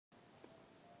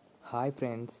Hi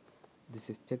friends, this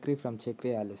is Chakri from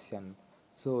Chakri Alison.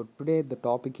 So today the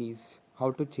topic is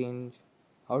how to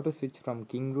switch from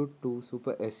kingroot to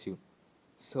supersu.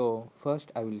 So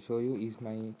first I will show you is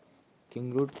my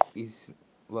kingroot is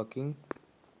working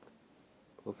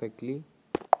perfectly.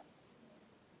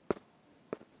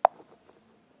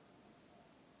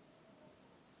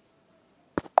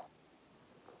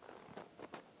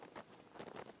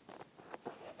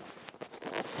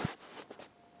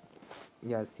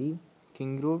 Yeah, see,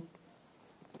 kingroot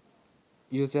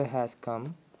user has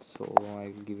come. So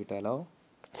I will give it allow.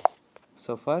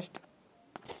 So first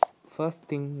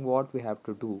thing what we have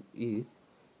to do is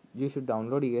you should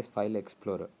download ES File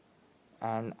Explorer,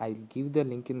 and I'll give the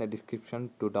link in the description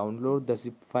to download the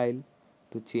zip file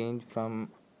to change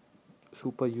from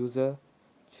super user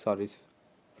sorry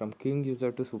from king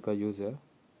user to super user.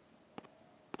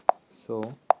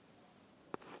 So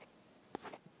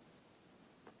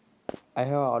I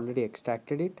have already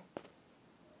extracted it.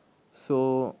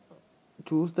 So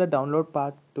choose the download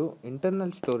path to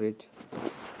internal storage.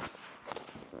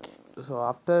 So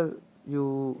after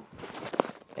you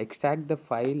extract the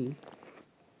file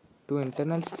to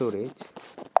internal storage,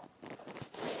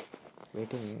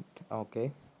 wait a minute,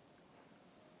 okay,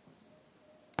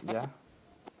 yeah,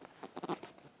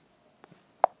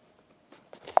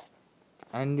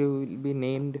 and you will be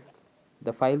named,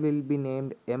 the file will be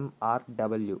named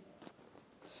mrw.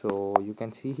 So you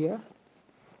can see here,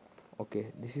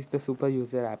 okay, this is the super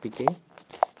user apk.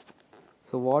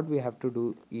 So what we have to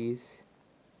do is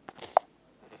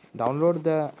download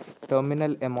the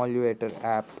terminal emulator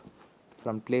app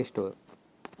from play store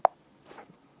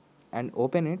and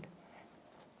open it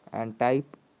and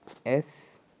type s.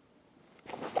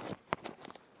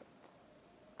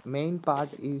 Main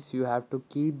part is you have to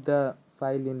keep the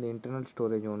file in the internal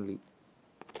storage only,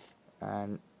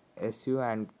 and su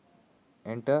and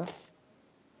enter,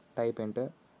 type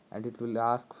enter, and it will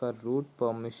ask for root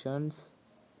permissions.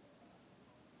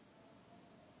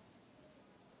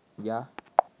 Yeah,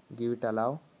 give it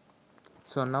allow.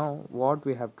 So now what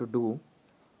we have to do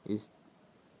is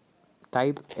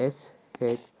type sh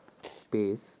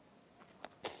space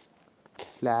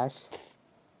slash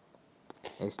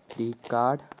sd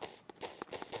card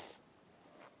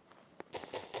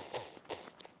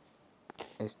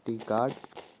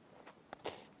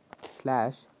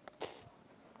slash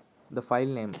the file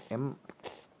name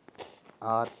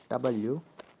mrw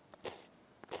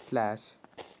slash,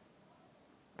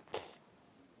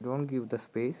 don't give the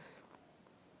space,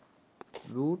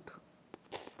 root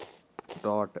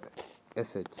dot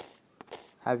sh.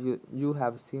 You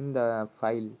have seen the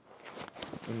file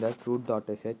in that root dot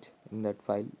sh in that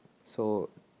file. So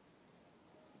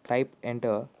type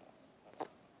enter.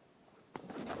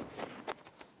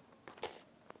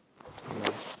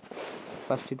 Yeah.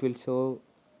 First it will show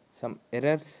some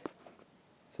errors,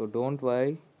 so don't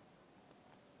worry.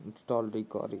 Install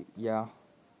recovery. Yeah,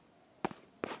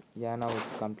 now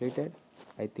it's completed,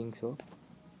 I think so.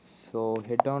 So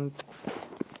head on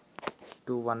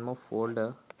to one more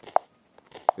folder.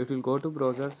 It will go to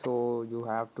browser, so you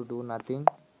have to do nothing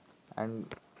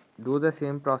and do the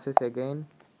same process again.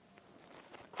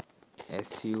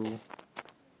 su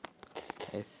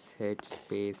sh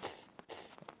space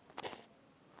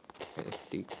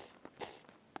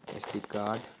sd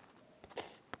card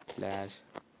slash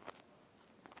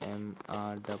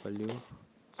mrw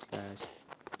slash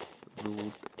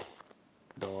root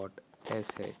dot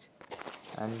sh,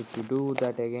 and if you do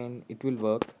that again it will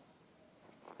work.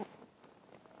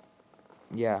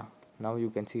 Yeah, now you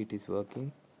can see it is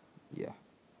working.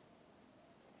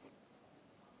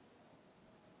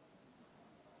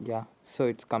 Yeah, so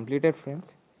it's completed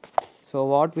friends. So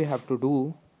what we have to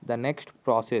do, the next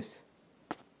process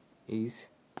is,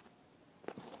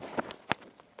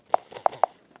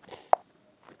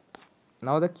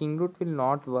 now the kingroot will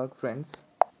not work friends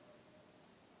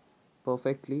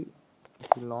perfectly.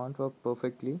 It will not work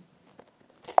perfectly,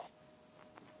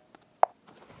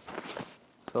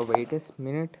 so wait a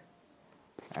minute.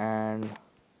 And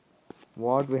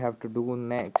what we have to do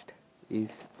next is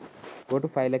go to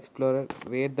file explorer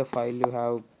where the file you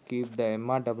have keep the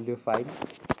mrw file,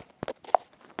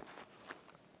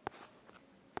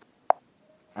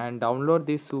 and download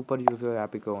this super user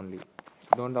apk only.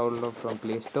 Don't download from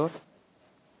play store,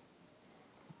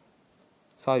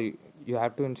 sorry, you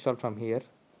have to install from here.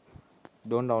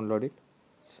 Don't download it.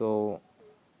 So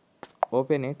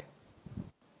open it.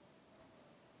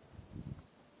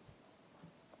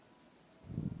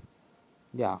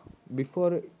 Yeah,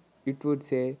 before it would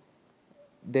say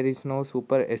there is no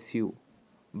super su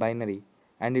binary,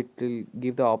 and it will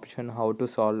give the option how to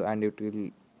solve, and it will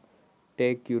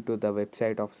take you to the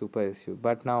website of supersu,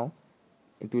 but now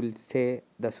it will say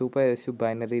the supersu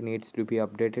binary needs to be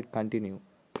updated. Continue.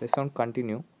 Press on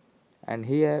continue, and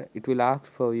here it will ask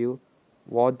for you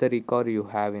what the recovery you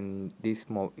have in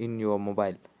in your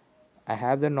mobile. I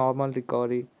have the normal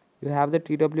recovery. You have the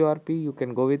TWRP, you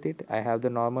can go with it. I have the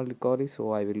normal recovery,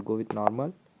 so I will go with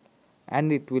normal,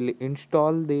 and it will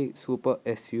install the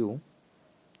supersu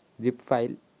zip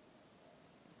file.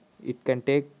 It can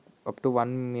take up to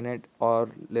 1 minute or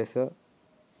lesser,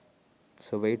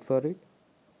 so wait for it.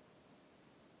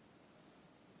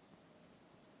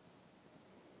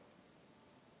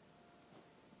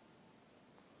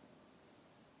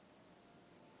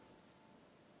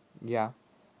 Yeah,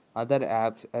 other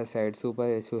apps aside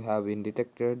supersu have been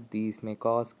detected. These may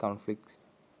cause conflicts.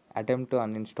 Attempt to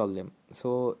uninstall them.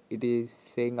 So it is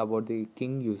saying about the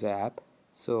king user app,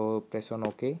 so press on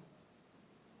ok.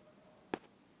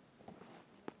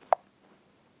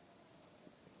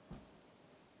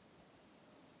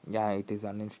 Yeah, it is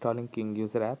uninstalling king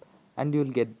user app, and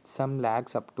you'll get some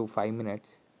lags up to 5 minutes,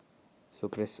 so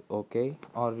press ok,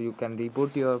 or you can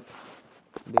reboot your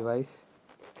device.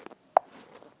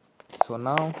 So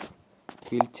now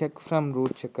we'll check from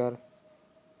root checker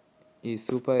is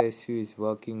supersu is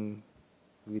working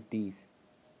with these.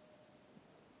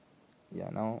 Yeah,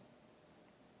 now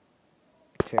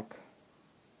check.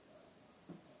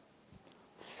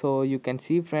 So you can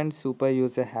see friends, super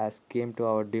user has came to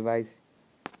our device.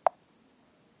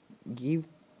 Give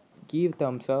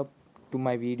thumbs up to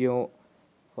my video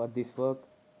for this work,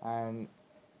 and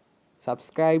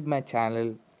subscribe my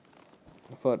channel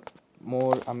for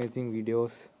more amazing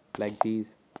videos like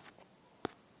these.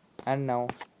 And now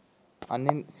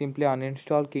simply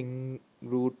uninstall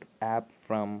kingroot app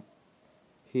from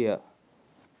here,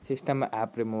 system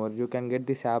app remover. You can get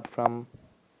this app from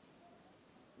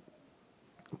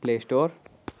Play Store,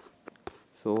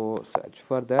 so search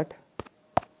for that.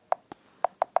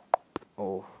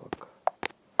 Oh fuck.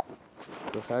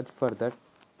 So search for that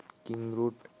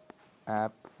kingroot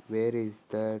app. Where is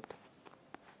that?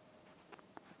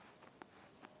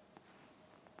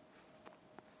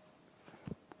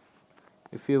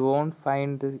 If you won't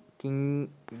find the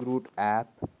kingroot app,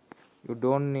 you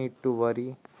don't need to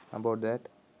worry about that.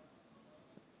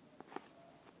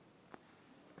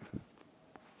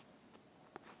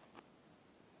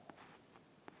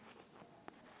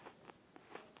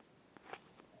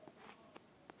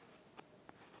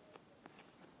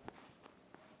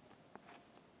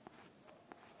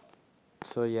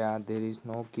 So yeah, there is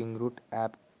no kingroot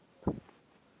app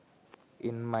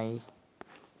in my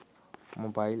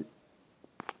mobile,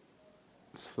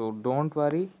 so don't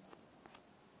worry,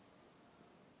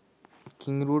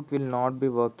 kingroot will not be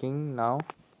working now.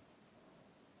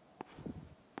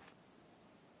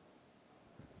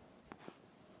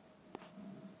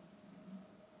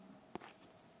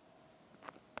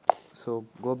 So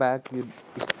go back. If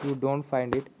you don't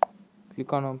find it,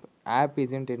 click on app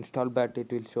isn't installed, but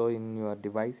it will show in your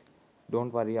device.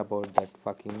 Don't worry about that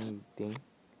fucking thing.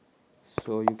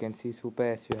 So you can see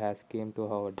supersu has came to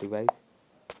our device.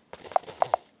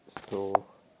 So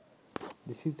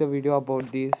this is the video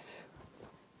about this.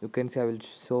 You can see I will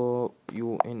show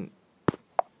you in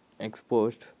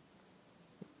exposed.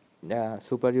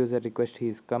 Super user request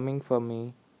is coming for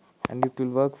me, and it will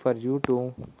work for you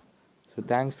too. So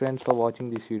thanks friends for watching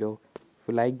this video. If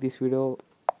you like this video,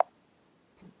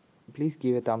 please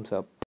give a thumbs up.